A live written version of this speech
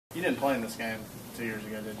You didn't play in this game 2 years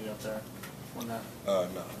ago, did you, up there? When that? No.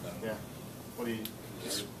 Yeah. What do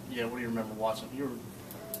you remember watching? You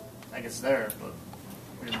were, I guess, there, but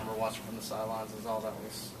what do you remember watching from the sidelines? Is all that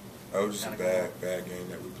was? It was just a bad game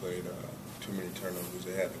that we played. Too many turnovers.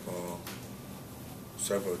 They had the ball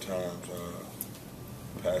several times,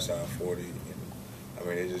 past our 40. And, I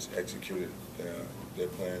mean, they just executed their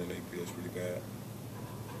plan, and they beat us really bad.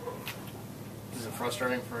 Is it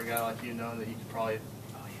frustrating for a guy like you, knowing that he could probably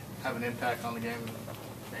have an impact on the game and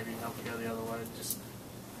maybe help it go the other way, just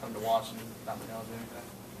come to watch and not be able to do anything?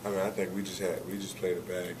 I mean, I think we just played a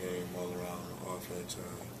bad game all around on offense.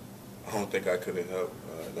 I don't think I could have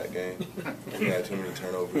helped that game. We had too many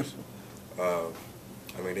turnovers.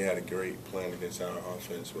 I mean, they had a great plan against our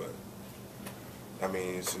offense, but I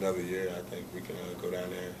mean, it's another year. I think we can go down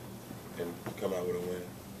there and come out with a win.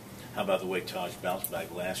 How about the way Taj bounced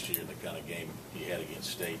back last year, the kind of game he had against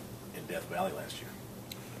State in Death Valley last year?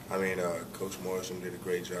 I mean, Coach Morrison did a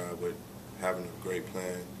great job with having a great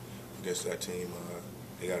plan against that team.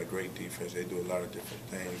 They got a great defense. They do a lot of different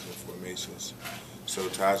things and formations. So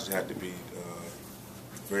Taj just had to be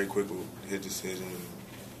very quick with his decision and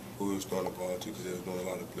who he was throwing the ball to, because they were doing a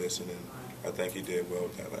lot of blitzing, and I think he did well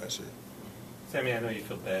with that last year. Sammy, I know you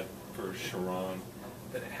feel bad for Sharon,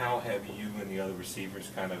 but how have you and the other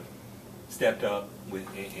receivers kind of stepped up in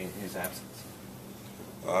his absence?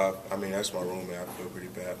 I mean, that's my roommate. I feel pretty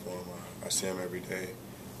bad for him. I see him every day,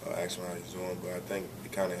 ask him how he's doing, but I think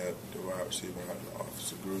it kind of helped the wide receiver out in the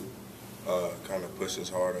offensive group kind of push us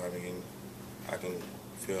harder. I mean, I can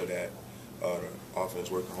feel that the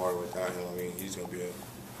offense working harder without him. I mean, he's going to be a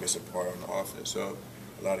missing part on the offense. So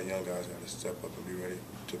a lot of young guys got to step up and be ready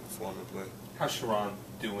to perform and play. How's Sharon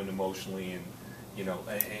doing emotionally and, you know,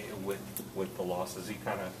 with the loss? Has he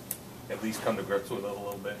kind of at least come to grips with it a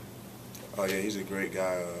little bit? Oh, yeah, he's a great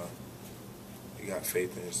guy. He got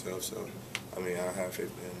faith in himself, so, I mean, I have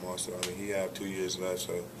faith in him also. I mean, he has 2 years left,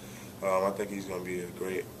 so I think he's going to be a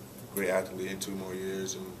great athlete in 2 more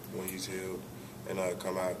years and when he's healed, and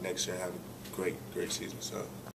come out next year and have a great season. So.